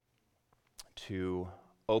to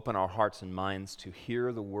open our hearts and minds to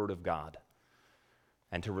hear the Word of God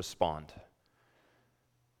and to respond,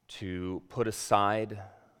 to put aside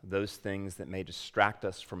those things that may distract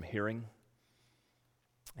us from hearing,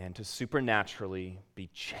 and to supernaturally be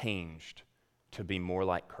changed to be more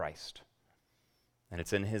like Christ. And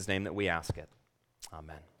it's in His name that we ask it.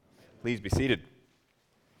 Amen. Please be seated.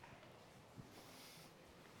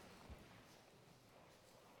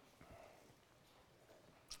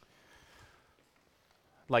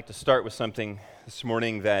 I'd like to start with something this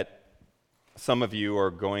morning that some of you are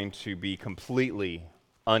going to be completely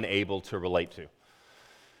unable to relate to.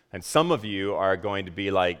 And some of you are going to be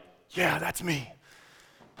like, yeah, that's me.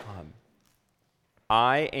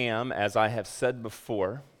 I am, as I have said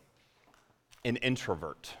before, an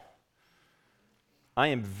introvert. I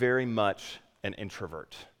am very much an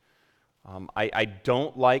introvert. I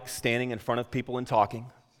don't like standing in front of people and talking.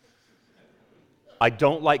 I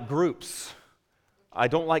don't like groups. I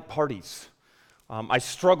don't like parties. I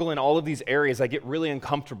struggle in all of these areas. I get really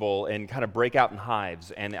uncomfortable and kind of break out in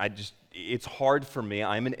hives, and it's hard for me.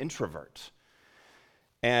 I'm an introvert.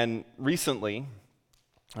 And recently,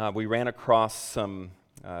 we ran across some,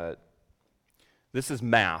 this is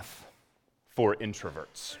math for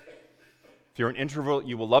introverts. If you're an introvert,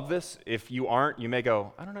 you will love this. If you aren't, you may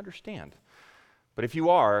go, I don't understand. But if you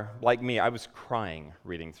are, like me, I was crying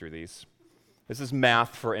reading through these. This is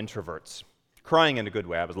math for introverts. Crying in a good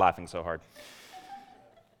way. I was laughing so hard.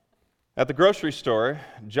 At the grocery store,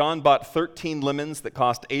 John bought 13 lemons that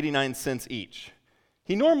cost 89 cents each.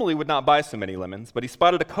 He normally would not buy so many lemons, but he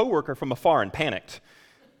spotted a coworker from afar and panicked.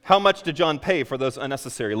 How much did John pay for those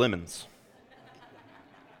unnecessary lemons?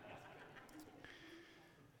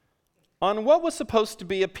 On what was supposed to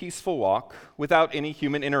be a peaceful walk, without any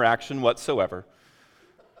human interaction whatsoever,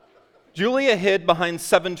 Julia hid behind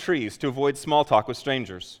 7 trees to avoid small talk with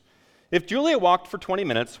strangers. If Julia walked for 20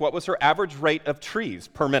 minutes, what was her average rate of trees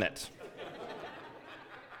per minute?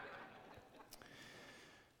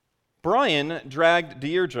 Brian dragged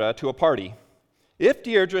Deirdre to a party. If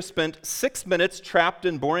Deirdre spent 6 minutes trapped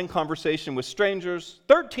in boring conversation with strangers,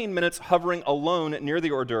 13 minutes hovering alone near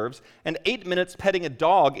the hors d'oeuvres, and 8 minutes petting a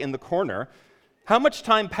dog in the corner, how much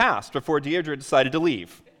time passed before Deirdre decided to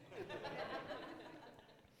leave?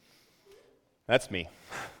 That's me.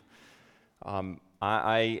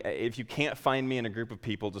 If you can't find me in a group of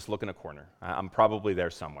people, just look in a corner. I'm probably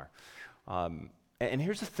there somewhere. And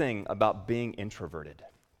here's the thing about being introverted.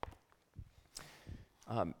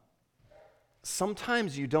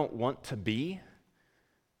 Sometimes you don't want to be,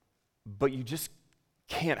 but you just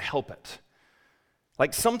can't help it.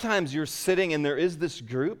 Like sometimes you're sitting and there is this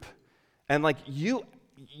group, and like you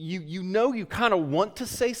know you kind of want to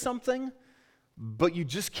say something, but you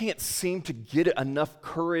just can't seem to get enough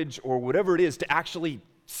courage or whatever it is to actually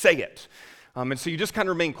say it. And so you just kind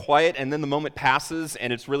of remain quiet, and then the moment passes,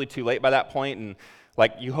 and it's really too late by that point, and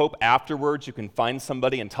like you hope afterwards you can find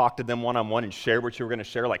somebody and talk to them one-on-one and share what you were going to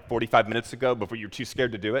share like 45 minutes ago before you're too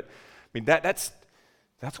scared to do it. I mean, that's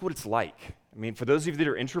what it's like. I mean, for those of you that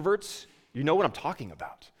are introverts, you know what I'm talking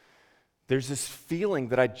about. There's this feeling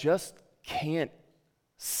that I just can't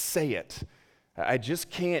say it. I just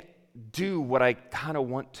can't do what I kind of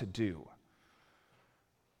want to do.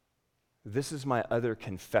 This is my other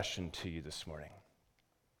confession to you this morning.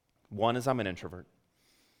 1 is I'm an introvert.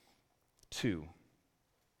 2,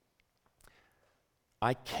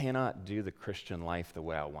 I cannot do the Christian life the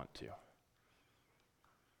way I want to.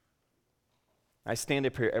 I stand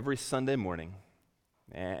up here every Sunday morning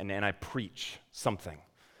and I preach something.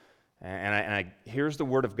 And here's the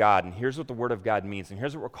Word of God, and here's what the Word of God means, and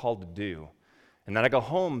here's what we're called to do. And then I go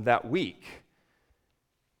home that week,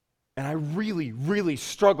 and I really, really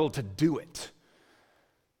struggle to do it.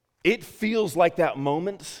 It feels like that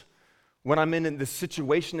moment when I'm in this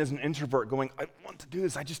situation as an introvert going, I want to do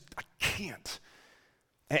this, I can't.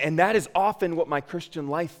 And that is often what my Christian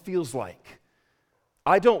life feels like.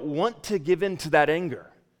 I don't want to give in to that anger,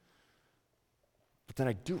 but then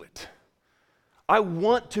I do it. I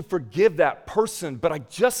want to forgive that person, but I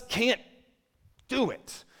just can't do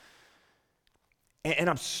it. And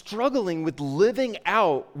I'm struggling with living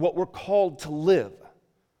out what we're called to live.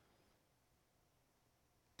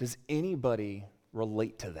 Does anybody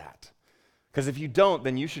relate to that? Because if you don't,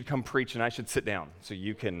 then you should come preach and I should sit down so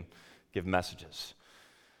you can give messages.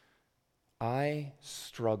 I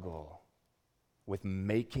struggle with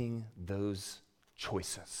making those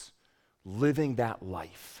choices, living that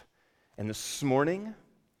life. And this morning,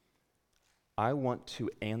 I want to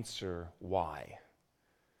answer why.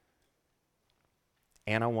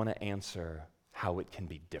 And I want to answer how it can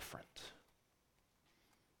be different.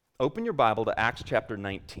 Open your Bible to Acts chapter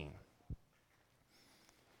 19.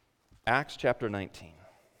 Acts chapter 19.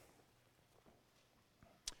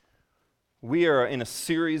 We are in a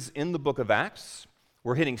series in the book of Acts.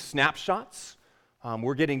 We're hitting snapshots.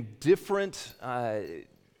 We're getting different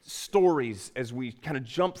stories as we kind of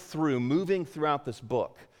jump through, moving throughout this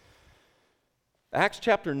book. Acts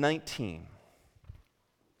chapter 19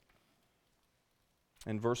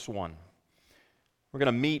 and verse 1. We're going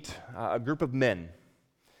to meet a group of men.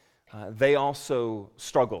 They also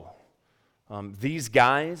struggle. These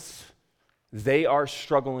guys, they are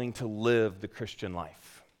struggling to live the Christian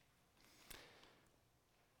life.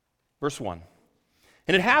 Verse 1.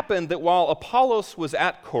 And it happened that while Apollos was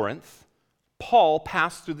at Corinth, Paul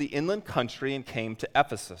passed through the inland country and came to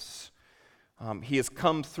Ephesus. He has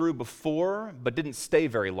come through before, but didn't stay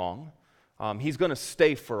very long. He's going to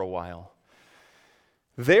stay for a while.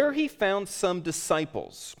 There he found some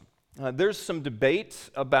disciples. There's some debate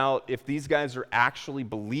about if these guys are actually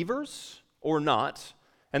believers or not.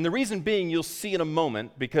 And the reason being, you'll see in a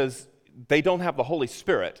moment, because they don't have the Holy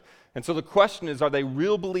Spirit. And so the question is, are they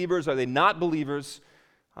real believers? Are they not believers?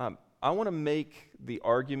 I want to make the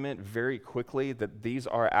argument very quickly that these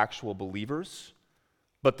are actual believers,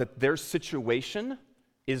 but that their situation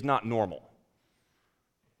is not normal.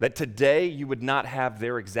 That today you would not have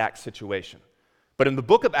their exact situation. But in the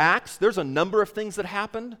book of Acts, there's a number of things that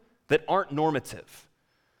happened that aren't normative.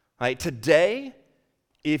 Right? Today,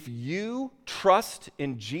 if you trust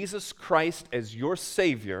in Jesus Christ as your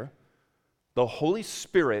Savior, the Holy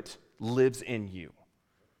Spirit lives in you.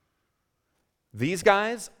 These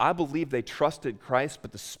guys, I believe they trusted Christ,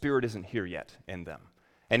 but the Spirit isn't here yet in them.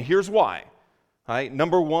 And here's why. Right?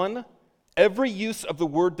 Number one, every use of the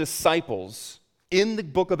word disciples in the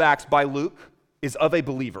book of Acts by Luke is of a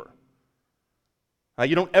believer.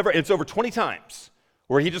 It's over 20 times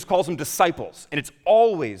where he just calls them disciples, and it's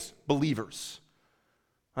always believers.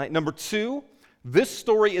 Right? Number two, this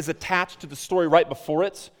story is attached to the story right before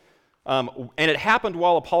it, and it happened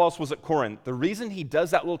while Apollos was at Corinth. The reason he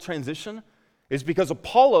does that little transition is because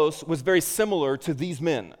Apollos was very similar to these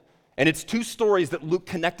men, and it's two stories that Luke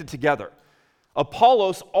connected together.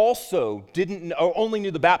 Apollos also only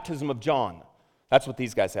knew the baptism of John. That's what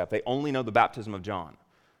these guys have. They only know the baptism of John.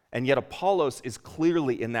 And yet Apollos is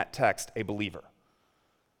clearly in that text a believer.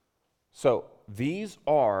 So these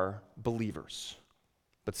are believers.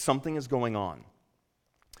 But something is going on.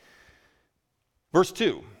 Verse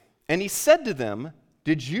 2, and he said to them,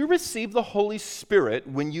 did you receive the Holy Spirit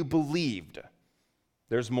when you believed?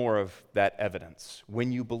 There's more of that evidence.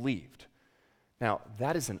 When you believed. Now,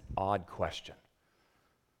 that is an odd question.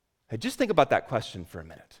 Hey, just think about that question for a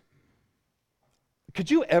minute.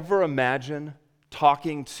 Could you ever imagine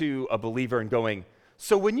talking to a believer and going,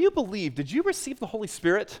 so when you believed, did you receive the Holy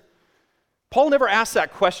Spirit? Paul never asked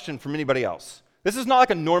that question from anybody else. This is not like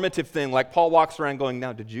a normative thing, like Paul walks around going,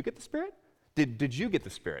 now, did you get the Spirit? Did you get the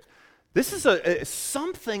Spirit? This is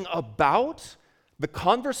something about the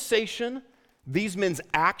conversation, these men's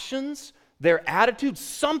actions, their attitude,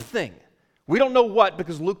 something. We don't know what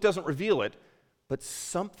because Luke doesn't reveal it, but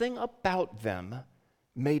something about them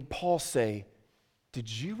made Paul say, did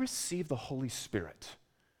you receive the Holy Spirit?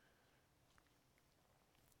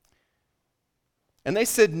 And they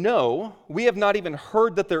said, no, we have not even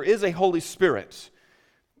heard that there is a Holy Spirit.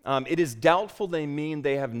 It is doubtful they mean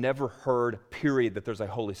they have never heard, period, that there's a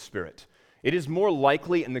Holy Spirit. It is more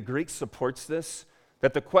likely, and the Greek supports this,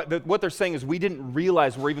 that what they're saying is we didn't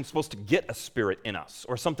realize we're even supposed to get a spirit in us,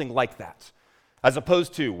 or something like that. As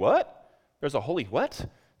opposed to, what? There's a holy what?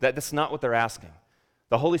 That's not what they're asking.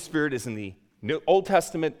 The Holy Spirit is in the Old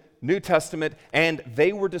Testament, New Testament, and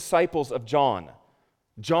they were disciples of John.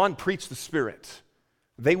 John preached the Spirit.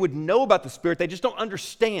 They would know about the Spirit, they just don't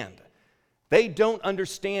understand. They don't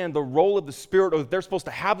understand the role of the Spirit, or that they're supposed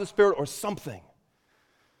to have the Spirit, or something.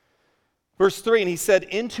 Verse 3, and he said,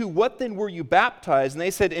 into what then were you baptized? And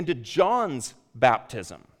they said, into John's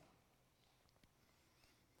baptism.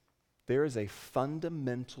 There is a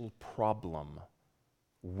fundamental problem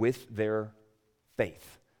with their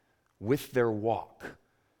faith, with their walk.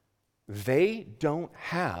 They don't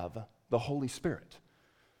have the Holy Spirit.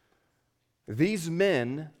 These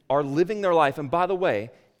men are living their life, and by the way,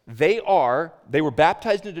 they were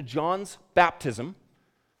baptized into John's baptism.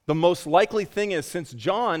 The most likely thing is, since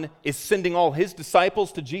John is sending all his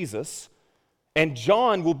disciples to Jesus, and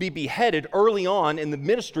John will be beheaded early on in the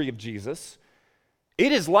ministry of Jesus,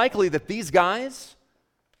 it is likely that these guys,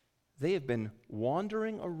 they have been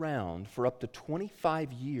wandering around for up to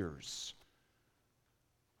 25 years,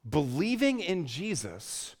 believing in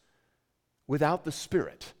Jesus without the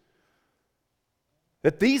Spirit.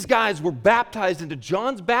 That these guys were baptized into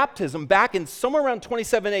John's baptism back in somewhere around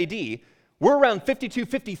 27 AD, We're around 52,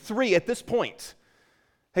 53 at this point.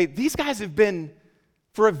 Hey, these guys have been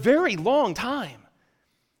for a very long time.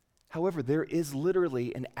 However, there is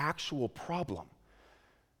literally an actual problem.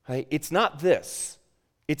 Right? It's not this.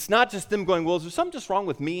 It's not just them going, well, is there something just wrong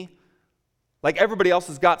with me? Like everybody else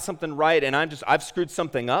has got something right and I've screwed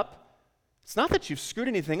something up. It's not that you've screwed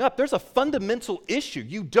anything up. There's a fundamental issue.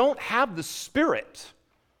 You don't have the Spirit.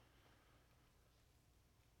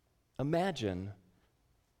 Imagine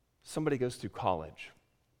somebody goes through college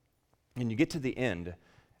and you get to the end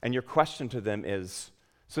and your question to them is,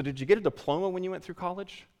 so did you get a diploma when you went through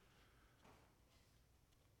college?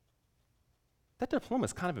 That diploma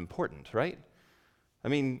is kind of important, right? I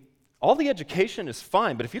mean, all the education is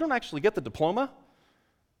fine, but if you don't actually get the diploma,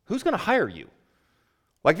 who's going to hire you?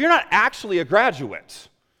 Like, if you're not actually a graduate,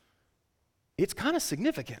 it's kind of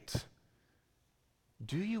significant.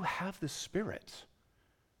 Do you have the Spirit?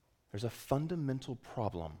 There's a fundamental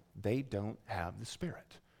problem. They don't have the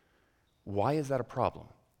Spirit. Why is that a problem?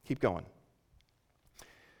 Keep going.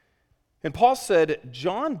 And Paul said,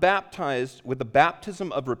 John baptized with the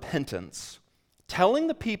baptism of repentance, telling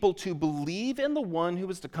the people to believe in the one who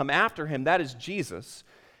was to come after him, that is Jesus.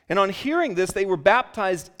 And on hearing this, they were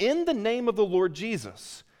baptized in the name of the Lord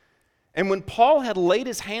Jesus. And when Paul had laid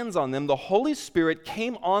his hands on them, the Holy Spirit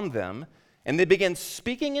came on them, and they began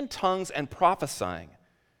speaking in tongues and prophesying.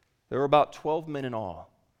 There were about 12 men in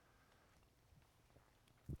all.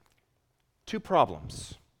 Two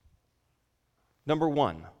problems. Number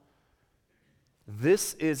one,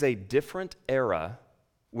 this is a different era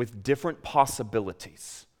with different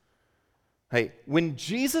possibilities. Hey, when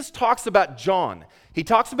Jesus talks about John, he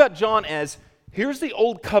talks about John as, here's the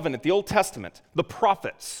Old Covenant, the Old Testament, the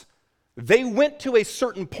prophets. They went to a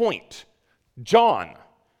certain point. John.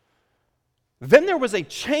 Then there was a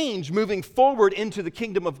change moving forward into the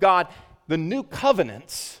kingdom of God, the new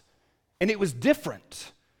covenants, and it was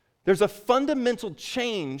different. There's a fundamental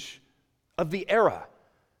change of the era,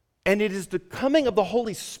 and it is the coming of the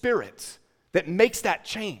Holy Spirit that makes that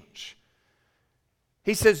change.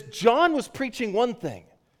 He says John was preaching one thing,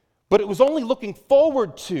 but it was only looking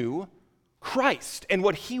forward to Christ and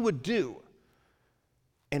what he would do.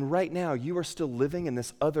 And right now, you are still living in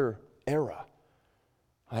this other era.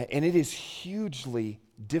 And it is hugely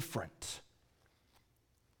different.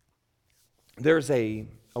 There's a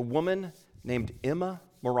woman named Emma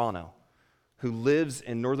Morano who lives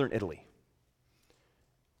in northern Italy.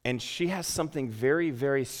 And she has something very,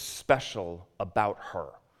 very special about her.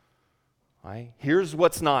 Right? Here's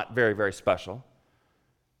what's not very, very special.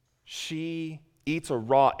 She eats a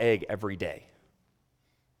raw egg every day.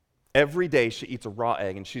 Every day she eats a raw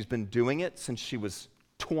egg, and she's been doing it since she was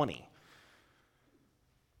 20.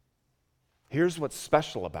 Here's what's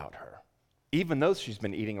special about her. Even though she's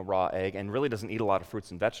been eating a raw egg and really doesn't eat a lot of fruits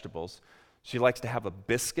and vegetables, she likes to have a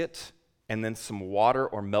biscuit and then some water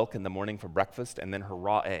or milk in the morning for breakfast, and then her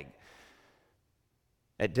raw egg.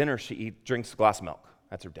 At dinner, she drinks a glass of milk.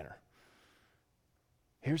 That's her dinner.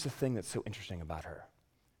 Here's the thing that's so interesting about her.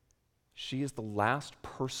 She is the last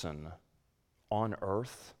person on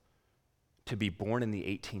earth to be born in the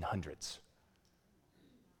 1800s.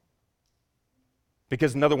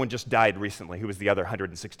 Because another one just died recently, who was the other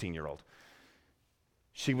 116-year-old.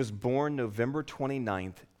 She was born November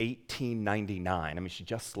 29th, 1899. I mean, she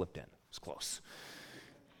just slipped in. It was close.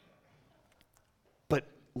 But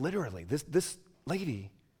literally, this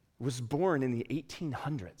lady was born in the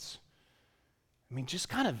 1800s. I mean, just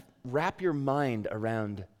kind of wrap your mind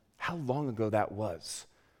around how long ago that was,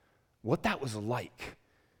 what that was like.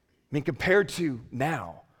 I mean, compared to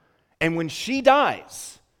now. And when she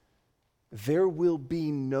dies, there will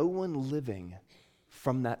be no one living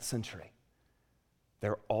from that century.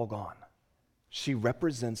 They're all gone. She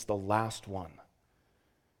represents the last one.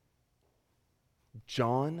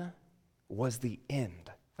 John was the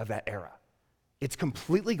end of that era. It's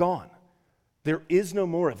completely gone. There is no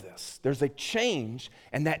more of this. There's a change,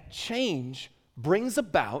 and that change brings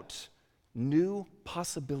about new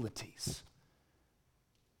possibilities.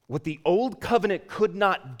 What the old covenant could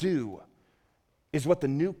not do is what the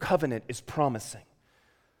new covenant is promising.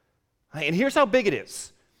 And here's how big it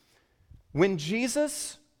is. When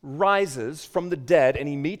Jesus rises from the dead and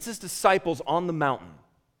he meets his disciples on the mountain,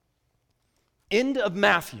 end of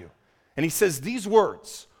Matthew, and he says these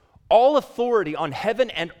words, "All authority on heaven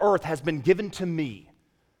and earth has been given to me."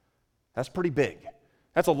 That's pretty big.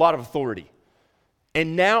 That's a lot of authority.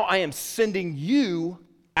 And now I am sending you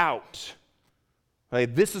out.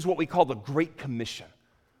 Right? This is what we call the Great Commission.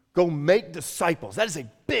 Go make disciples. That is a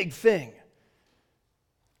big thing.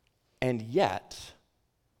 And yet,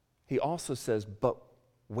 he also says, but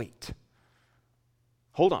wait.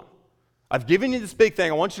 Hold on. I've given you this big thing.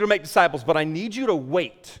 I want you to make disciples, but I need you to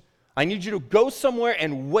wait. I need you to go somewhere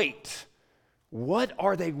and wait. What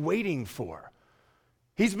are they waiting for?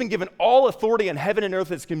 He's been given all authority in heaven and earth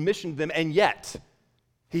that's commissioned them, and yet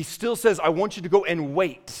he still says, I want you to go and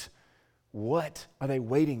wait. What are they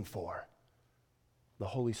waiting for? The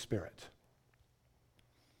Holy Spirit.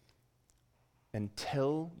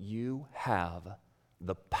 Until you have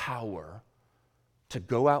the power to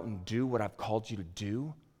go out and do what I've called you to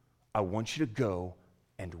do, I want you to go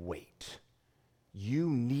and wait. You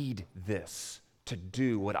need this to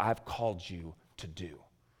do what I've called you to do.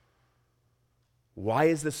 Why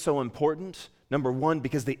is this so important? Number one,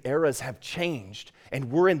 because the eras have changed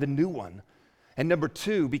and we're in the new one. And number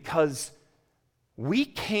two, because we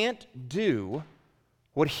can't do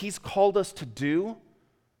what he's called us to do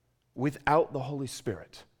without the Holy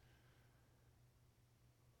Spirit.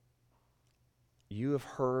 You have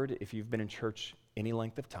heard, if you've been in church any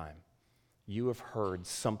length of time, you have heard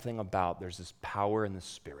something about there's this power in the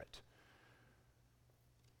Spirit.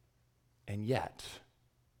 And yet,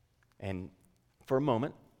 and for a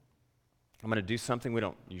moment, I'm going to do something. We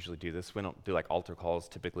don't usually do this. We don't do like altar calls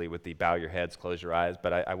typically with the bow your heads, close your eyes,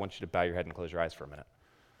 but I want you to bow your head and close your eyes for a minute.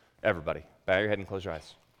 Everybody, bow your head and close your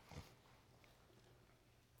eyes.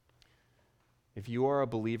 If you are a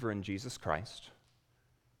believer in Jesus Christ,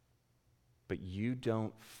 but you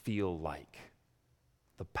don't feel like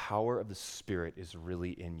the power of the Spirit is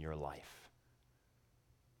really in your life,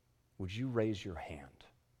 would you raise your hand?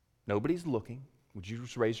 Nobody's looking. Would you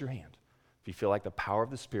just raise your hand if you feel like the power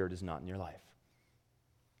of the Spirit is not in your life?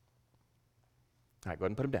 All right, go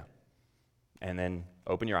ahead and put them down. And then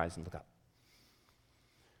open your eyes and look up.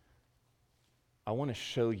 I want to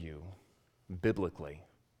show you biblically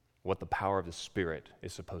what the power of the Spirit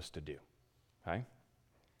is supposed to do, okay?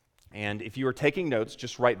 And if you are taking notes,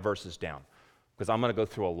 just write verses down, because I'm going to go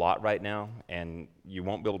through a lot right now, and you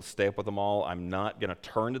won't be able to stay up with them all. I'm not going to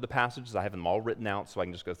turn to the passages. I have them all written out, so I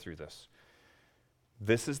can just go through this.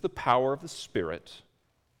 This is the power of the Spirit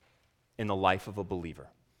in the life of a believer.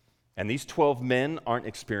 And these 12 men aren't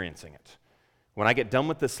experiencing it. When I get done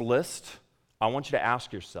with this list, I want you to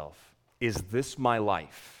ask yourself, is this my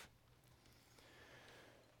life?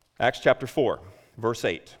 Acts chapter 4, verse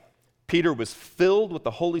 8. Peter was filled with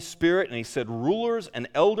the Holy Spirit, and he said, rulers and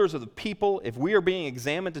elders of the people, if we are being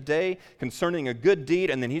examined today concerning a good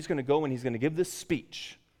deed, and then he's going to go and he's going to give this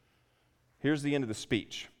speech. Here's the end of the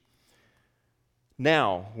speech.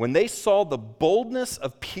 Now, when they saw the boldness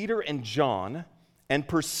of Peter and John and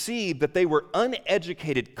perceived that they were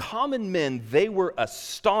uneducated, common men, they were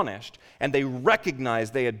astonished, and they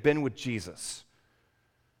recognized they had been with Jesus.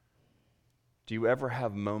 Do you ever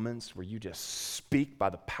have moments where you just speak by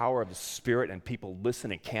the power of the Spirit and people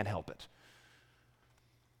listen and can't help it?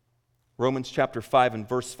 Romans chapter 5 and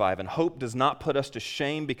verse 5, and hope does not put us to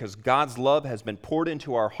shame because God's love has been poured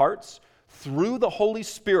into our hearts through the Holy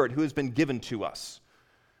Spirit who has been given to us.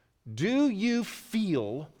 Do you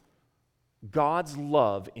feel God's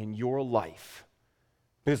love in your life?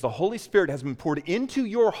 Because the Holy Spirit has been poured into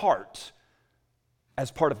your heart as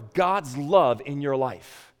part of God's love in your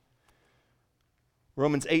life.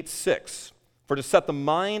 Romans 8:6, for to set the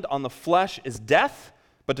mind on the flesh is death,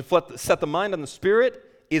 but to set the mind on the Spirit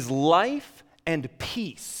is life and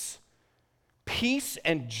peace. Peace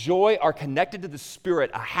and joy are connected to the Spirit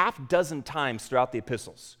a half dozen times throughout the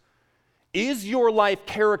epistles. Is your life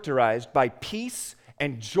characterized by peace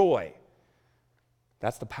and joy?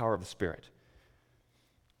 That's the power of the Spirit.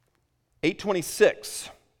 8:26.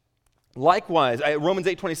 Likewise, Romans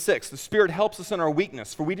 8:26, the Spirit helps us in our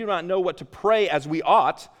weakness, for we do not know what to pray as we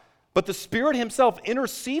ought, but the Spirit himself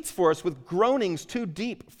intercedes for us with groanings too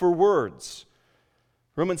deep for words.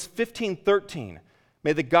 Romans 15:13,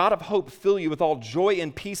 may the God of hope fill you with all joy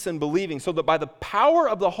and peace in believing, so that by the power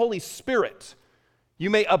of the Holy Spirit you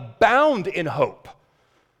may abound in hope.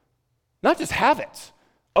 Not just have it,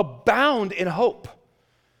 abound in hope.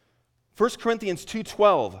 1 Corinthians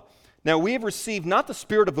 2:12, now we have received not the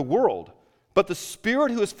spirit of the world, but the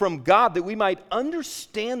Spirit who is from God, that we might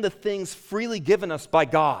understand the things freely given us by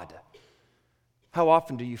God. How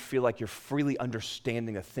often do you feel like you're freely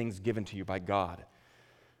understanding the things given to you by God?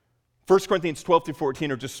 1 Corinthians 12 through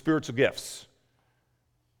 14 are just spiritual gifts.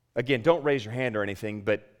 Again, don't raise your hand or anything,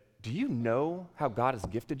 but do you know how God has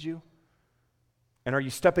gifted you? And are you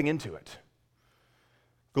stepping into it?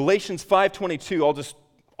 Galatians 5:22,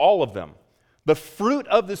 all of them. The fruit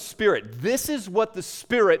of the Spirit. This is what the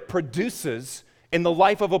Spirit produces in the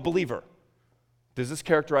life of a believer. Does this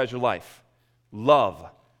characterize your life? Love,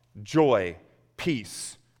 joy,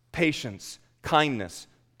 peace, patience, kindness,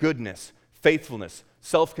 goodness, faithfulness,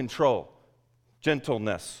 self-control,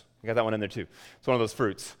 gentleness, I got that one in there too. It's one of those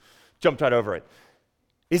fruits. Jumped right over it.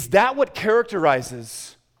 Is that what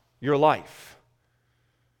characterizes your life?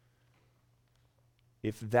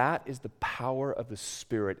 If that is the power of the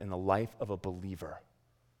Spirit in the life of a believer,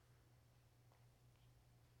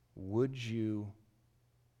 would you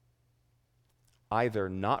either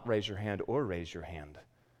not raise your hand or raise your hand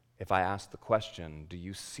if I ask the question, do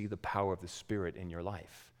you see the power of the Spirit in your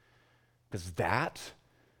life? Because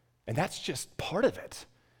that's just part of it.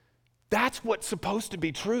 That's what's supposed to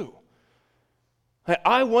be true.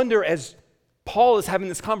 I wonder, as Paul is having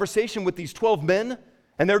this conversation with these 12 men,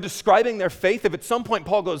 and they're describing their faith, if at some point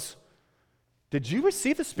Paul goes, did you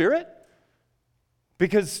receive the Spirit?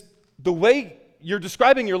 Because the way you're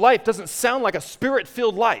describing your life doesn't sound like a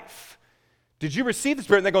Spirit-filled life. Did you receive the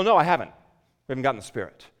Spirit? And they go, no, I haven't. We haven't gotten the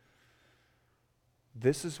Spirit.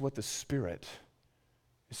 This is what the Spirit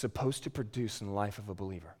is supposed to produce in the life of a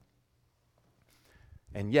believer.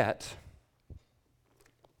 And yet,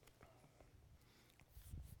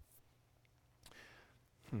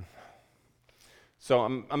 so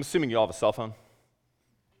I'm assuming you all have a cell phone.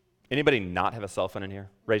 Anybody not have a cell phone in here?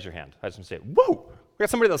 Raise your hand. I just want to say, whoa, we got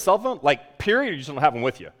somebody with a cell phone? Like, period, or you just don't have them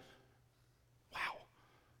with you? Wow.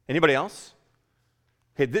 Anybody else?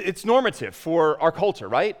 Okay, it's normative for our culture,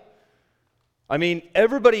 right? I mean,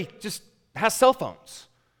 everybody just has cell phones.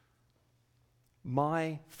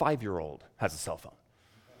 My 5-year-old has a cell phone.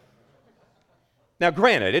 Now,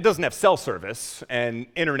 granted, it doesn't have cell service and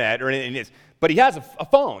internet or anything, but he has a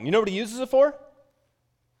phone. You know what he uses it for?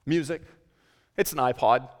 Music. It's an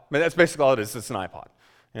iPod. I mean, that's basically all it is. It's an iPod.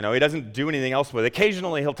 You know, he doesn't do anything else with it.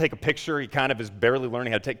 Occasionally, he'll take a picture. He kind of is barely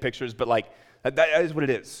learning how to take pictures, but like, that is what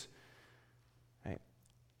it is. Right?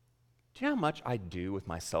 Do you know how much I do with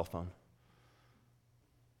my cell phone?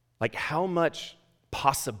 Like how much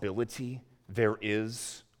possibility there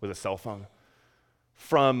is with a cell phone?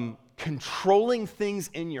 From controlling things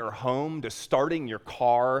in your home to starting your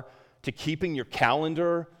car to keeping your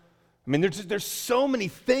calendar. I mean, there's so many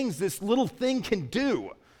things this little thing can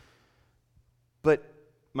do. But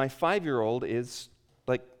my 5-year-old is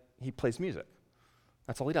like, he plays music.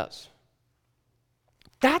 That's all he does.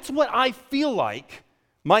 That's what I feel like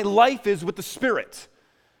my life is with the Spirit.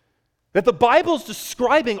 That the Bible's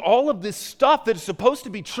describing all of this stuff that is supposed to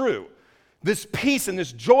be true. This peace and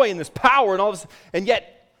this joy and this power and all this. And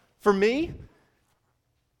yet, for me,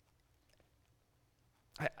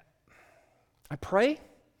 I pray,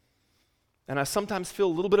 and I sometimes feel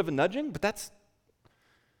a little bit of a nudging, but that's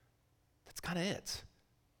kind of it.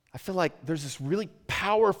 I feel like there's this really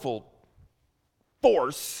powerful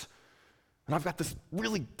force, and I've got this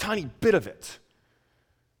really tiny bit of it.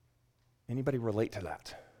 Anybody relate to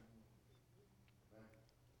that?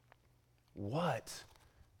 What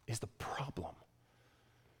is the problem?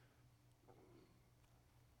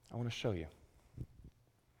 I want to show you.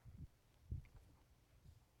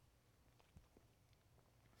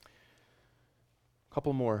 A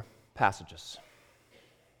couple more passages.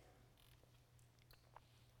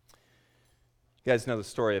 You guys know the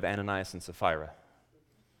story of Ananias and Sapphira.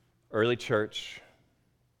 Early church,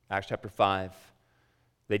 Acts chapter 5.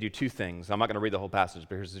 They do two things. I'm not going to read the whole passage,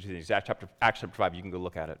 but here's the two things. Acts chapter 5, you can go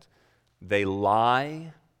look at it. They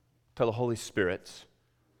lie to the Holy Spirit,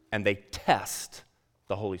 and they test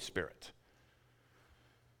the Holy Spirit.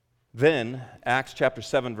 Then, Acts chapter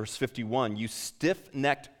 7, verse 51, you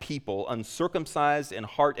stiff-necked people, uncircumcised in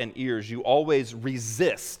heart and ears, you always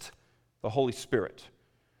resist the Holy Spirit.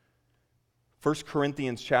 1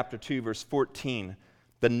 Corinthians chapter 2, verse 14,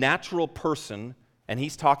 the natural person, and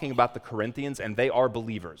he's talking about the Corinthians, and they are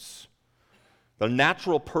believers. The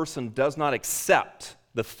natural person does not accept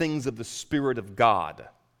the things of the Spirit of God.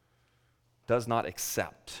 Does not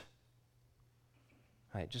accept.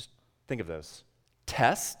 All right, just think of those.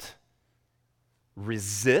 Test,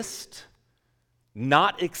 resist,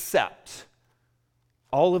 not accept.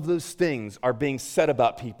 All of those things are being said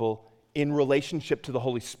about people in relationship to the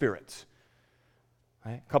Holy Spirit.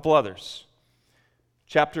 All right, a couple others.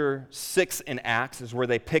 Chapter 6 in Acts is where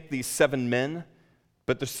they pick these 7 men,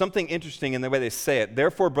 but there's something interesting in the way they say it.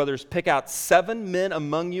 Therefore, brothers, pick out 7 men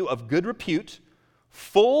among you of good repute,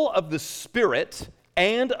 full of the Spirit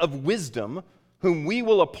and of wisdom, whom we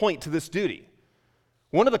will appoint to this duty.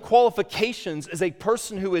 One of the qualifications is a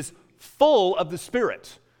person who is full of the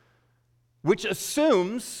Spirit, which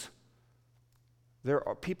assumes there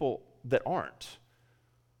are people that aren't.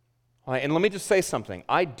 All right, and let me just say something.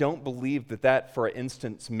 I don't believe that, for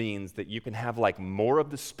instance, means that you can have like more of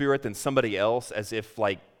the Spirit than somebody else, as if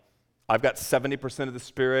like I've got 70% of the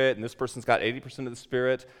Spirit and this person's got 80% of the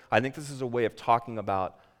Spirit. I think this is a way of talking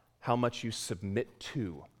about how much you submit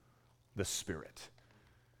to the Spirit.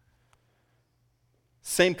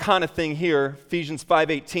 Same kind of thing here, Ephesians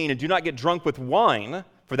 5:18, and do not get drunk with wine,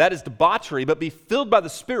 for that is debauchery, but be filled by the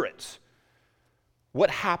Spirit. What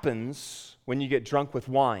happens when you get drunk with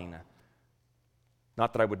wine?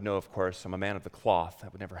 Not that I would know, of course. I'm a man of the cloth.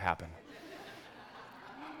 That would never happen.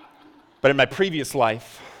 But in my previous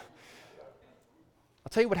life, I'll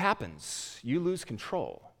tell you what happens. You lose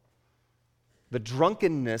control. The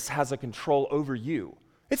drunkenness has a control over you.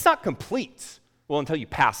 It's not complete. Well, until you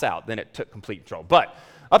pass out, then it took complete control. But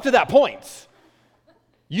up to that point,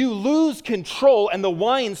 you lose control and the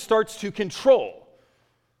wine starts to control.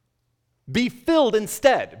 Be filled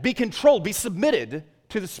instead. Be controlled. Be submitted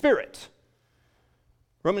to the Spirit.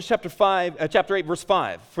 Romans chapter 8, verse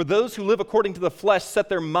 5. For those who live according to the flesh set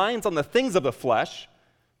their minds on the things of the flesh,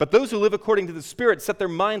 but those who live according to the Spirit set their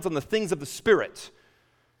minds on the things of the Spirit.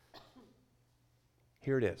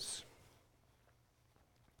 Here it is.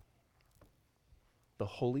 The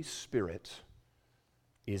Holy Spirit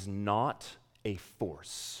is not a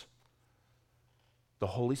force. The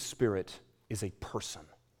Holy Spirit is a person.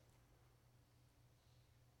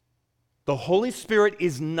 The Holy Spirit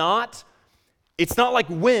is not, it's not like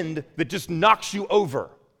wind that just knocks you over,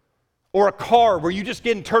 or a car where you just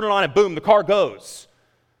get and turn it on and boom, the car goes.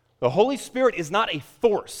 The Holy Spirit is not a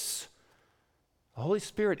force. The Holy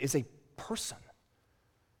Spirit is a person.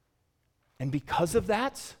 And because of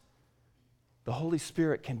that, the Holy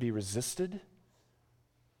Spirit can be resisted.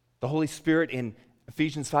 The Holy Spirit in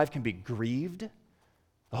Ephesians 5 can be grieved.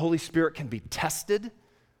 The Holy Spirit can be tested.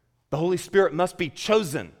 The Holy Spirit must be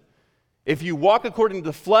chosen. If you walk according to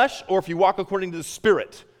the flesh or if you walk according to the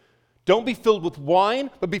Spirit, don't be filled with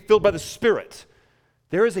wine, but be filled by the Spirit.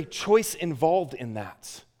 There is a choice involved in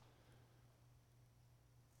that.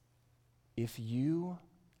 If you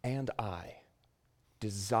and I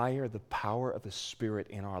desire the power of the Spirit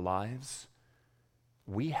in our lives,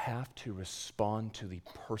 we have to respond to the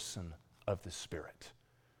person of the Spirit.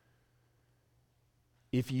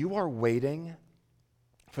 If you are waiting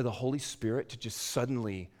for the Holy Spirit to just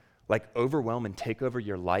suddenly overwhelm and take over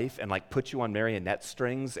your life and put you on marionette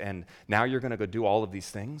strings and now you're going to go do all of these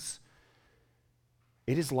things,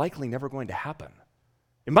 it is likely never going to happen.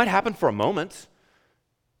 It might happen for a moment.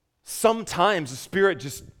 Sometimes the Spirit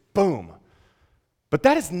just boom. But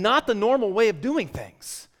that is not the normal way of doing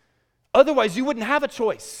things. Otherwise, you wouldn't have a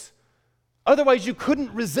choice. Otherwise, you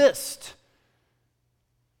couldn't resist.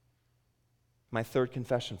 My third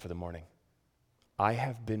confession for the morning. I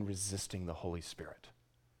have been resisting the Holy Spirit.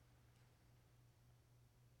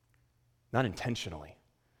 Not intentionally.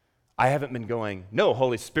 I haven't been going, no,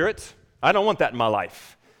 Holy Spirit, I don't want that in my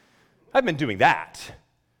life. I've been doing that.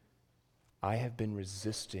 I have been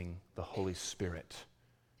resisting the Holy Spirit.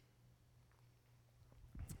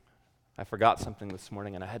 I forgot something this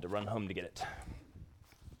morning and I had to run home to get it.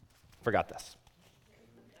 Forgot this.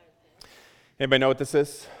 Anybody know what this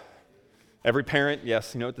is? Every parent,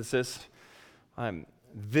 yes, you know what this is?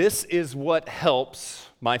 This is what helps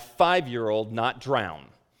my 5-year-old not drown.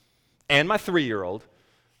 And my 3-year-old.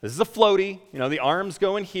 This is a floaty. The arms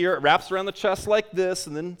go in here, it wraps around the chest like this,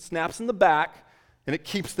 and then snaps in the back, and it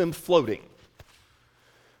keeps them floating.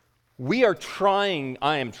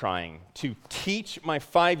 I am trying to teach my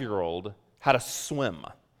 5-year-old how to swim.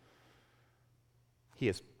 He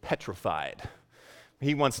is petrified.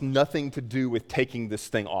 He wants nothing to do with taking this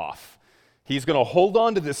thing off. He's going to hold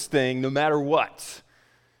on to this thing no matter what.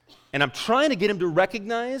 And I'm trying to get him to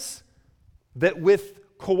recognize that with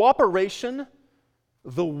cooperation,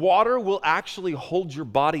 the water will actually hold your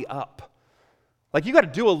body up. You got to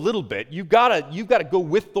do a little bit. You've got to go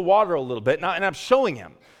with the water a little bit. And I'm showing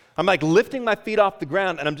him. I'm lifting my feet off the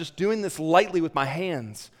ground, and I'm just doing this lightly with my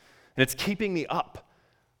hands, and it's keeping me up.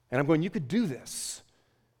 And I'm going, you could do this.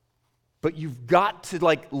 But you've got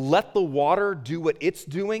to let the water do what it's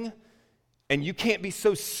doing, and you can't be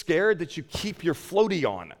so scared that you keep your floaty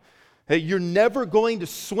on. Hey, you're never going to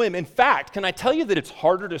swim. In fact, can I tell you that it's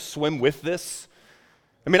harder to swim with this?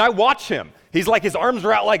 I watch him. He's his arms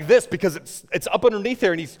are out like this because it's up underneath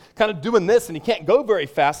there, and he's kind of doing this, and he can't go very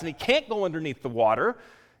fast, and he can't go underneath the water,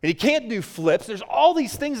 and he can't do flips. There's all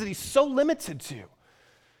these things that he's so limited to.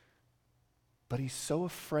 But he's so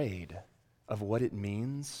afraid of what it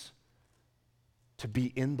means to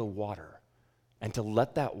be in the water and to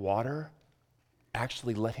let that water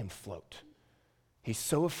actually let him float. He's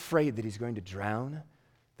so afraid that he's going to drown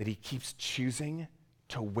that he keeps choosing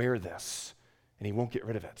to wear this, and he won't get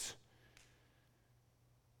rid of it.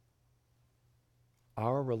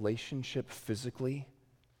 Our relationship physically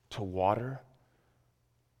to water,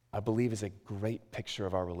 I believe, is a great picture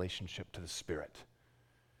of our relationship to the Spirit.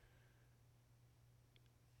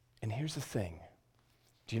 And here's the thing.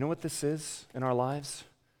 Do you know what this is in our lives?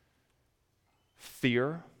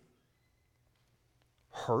 Fear,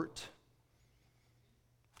 hurt,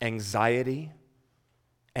 anxiety.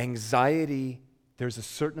 Anxiety, there's a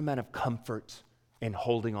certain amount of comfort in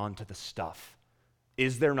holding on to the stuff.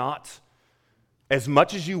 Is there not? As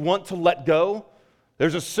much as you want to let go,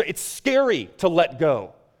 it's scary to let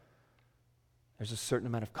go. There's a certain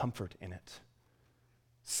amount of comfort in it.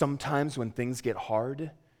 Sometimes when things get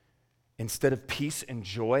hard, instead of peace and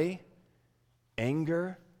joy,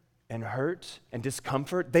 anger and hurt and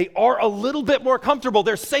discomfort, they are a little bit more comfortable.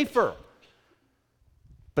 They're safer.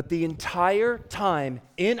 But the entire time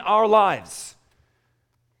in our lives,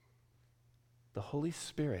 the Holy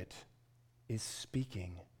Spirit is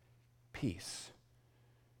speaking peace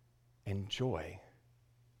and joy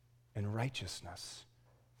and righteousness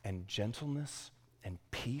and gentleness and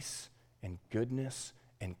peace and goodness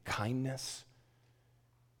and kindness.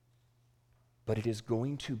 But it is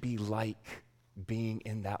going to be like being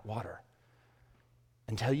in that water.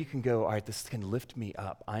 Until you can go, all right, this can lift me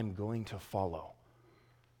up. I'm going to follow.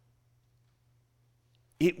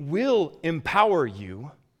 It will empower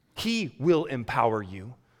you. He will empower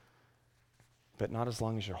you. But not as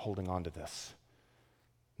long as you're holding on to this.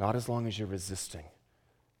 Not as long as you're resisting.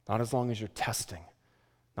 Not as long as you're testing.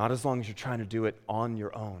 Not as long as you're trying to do it on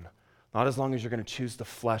your own. Not as long as you're going to choose the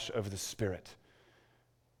flesh over the spirit.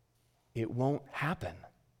 It won't happen.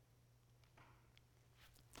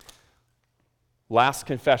 Last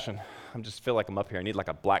confession. I just feel like I'm up here. I need like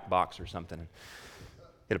a black box or something.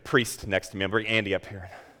 Get a priest next to me. I'm bringing Andy up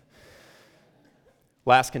here.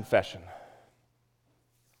 Last confession.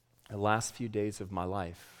 The last few days of my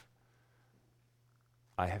life,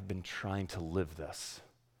 I have been trying to live this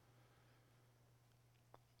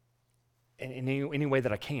in any way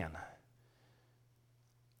that I can.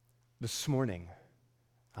 This morning,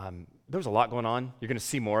 there was a lot going on. You're going to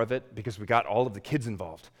see more of it because we got all of the kids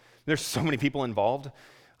involved. There's so many people involved,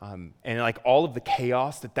 and like all of the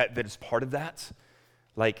chaos that is part of that.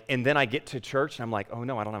 Like, and then I get to church and I'm like, oh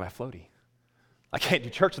no, I don't have my floaty. I can't do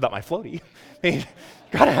church without my floaty. I mean, you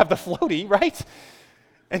gotta have the floaty, right?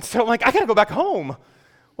 And so I'm like, I gotta go back home.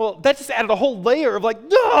 Well, that just added a whole layer of like,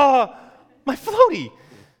 duh, my floaty.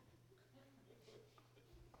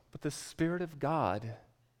 But the Spirit of God,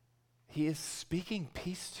 He is speaking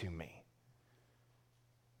peace to me.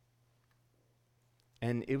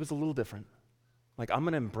 And it was a little different. Like, I'm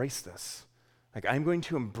gonna embrace this. Like, I'm going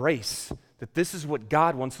to embrace that this is what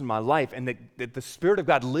God wants in my life and that the Spirit of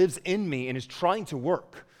God lives in me and is trying to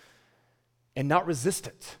work and not resist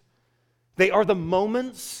it. They are the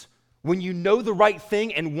moments when you know the right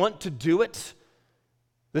thing and want to do it.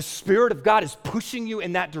 The Spirit of God is pushing you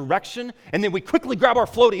in that direction, and then we quickly grab our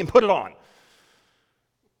floaty and put it on.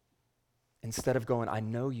 Instead of going, I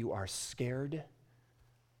know you are scared,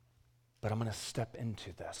 but I'm going to step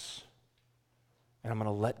into this, and I'm going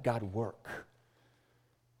to let God work.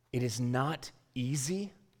 It is not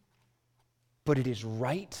easy, but it is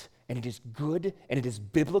right, and it is good, and it is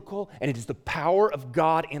biblical, and it is the power of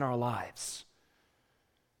God in our lives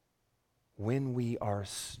when we are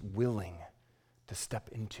willing to step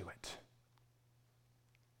into it.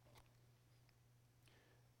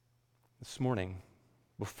 This morning,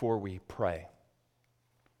 before we pray,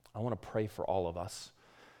 I want to pray for all of us,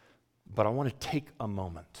 but I want to take a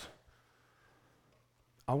moment.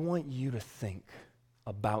 I want you to think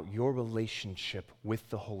about your relationship with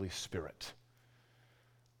the Holy Spirit.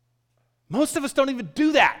 Most of us don't even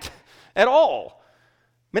do that at all.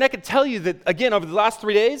 I mean, I can tell you that, again, over the last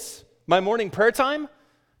 3 days, my morning prayer time,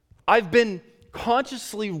 I've been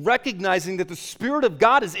consciously recognizing that the Spirit of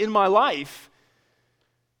God is in my life,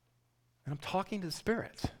 and I'm talking to the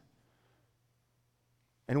Spirit.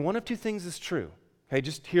 And one of two things is true. Okay,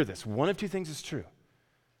 just hear this. One of two things is true.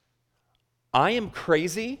 I am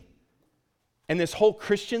crazy, and this whole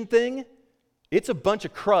Christian thing, it's a bunch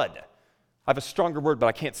of crud. I have a stronger word, but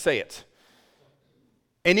I can't say it.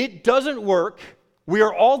 And it doesn't work. We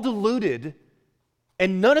are all deluded,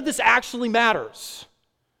 and none of this actually matters.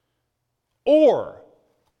 Or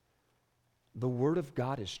the Word of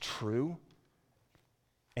God is true,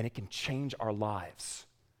 and it can change our lives.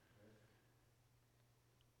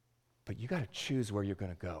 But you got to choose where you're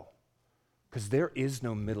going to go, because there is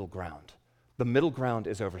no middle ground. The middle ground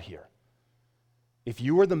is over here. If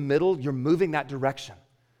you are the middle, you're moving that direction.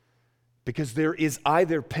 Because there is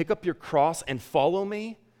either pick up your cross and follow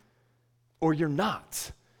me, or you're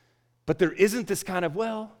not. But there isn't this kind of,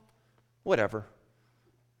 well, whatever.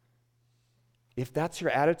 If that's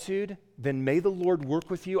your attitude, then may the Lord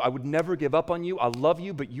work with you. I would never give up on you. I love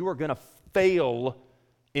you, but you are going to fail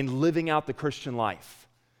in living out the Christian life.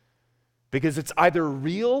 because it's either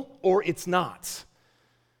real or it's not.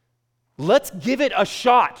 Let's give it a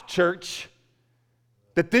shot, church,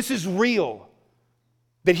 that this is real,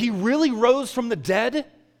 that he really rose from the dead,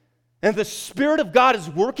 and the Spirit of God is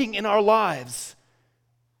working in our lives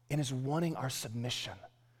and is wanting our submission,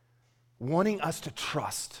 wanting us to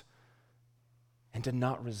trust and to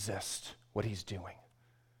not resist what he's doing.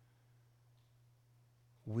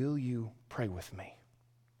 Will you pray with me?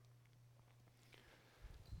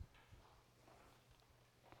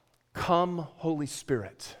 Come, Holy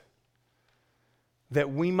Spirit,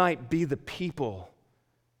 that we might be the people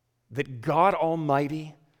that God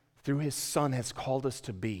Almighty, through his Son, has called us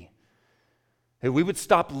to be. That we would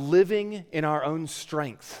stop living in our own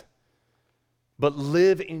strength, but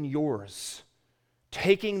live in yours,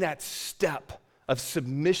 taking that step of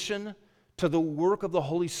submission to the work of the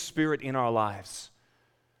Holy Spirit in our lives.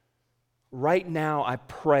 Right now, I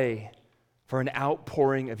pray for an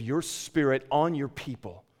outpouring of your Spirit on your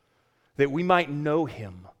people, that we might know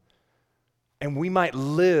him and we might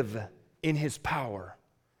live in his power.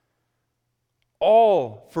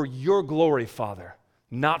 All for your glory, Father,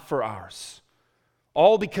 not for ours.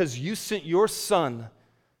 All because you sent your Son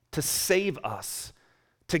to save us,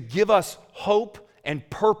 to give us hope and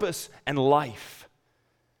purpose and life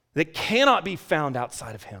that cannot be found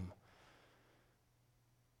outside of him.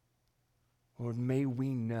 Lord, may we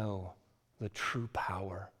know the true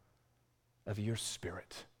power of your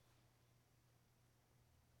Spirit.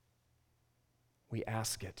 We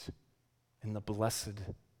ask it in the blessed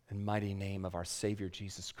and mighty name of our Savior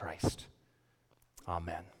Jesus Christ.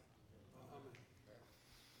 Amen.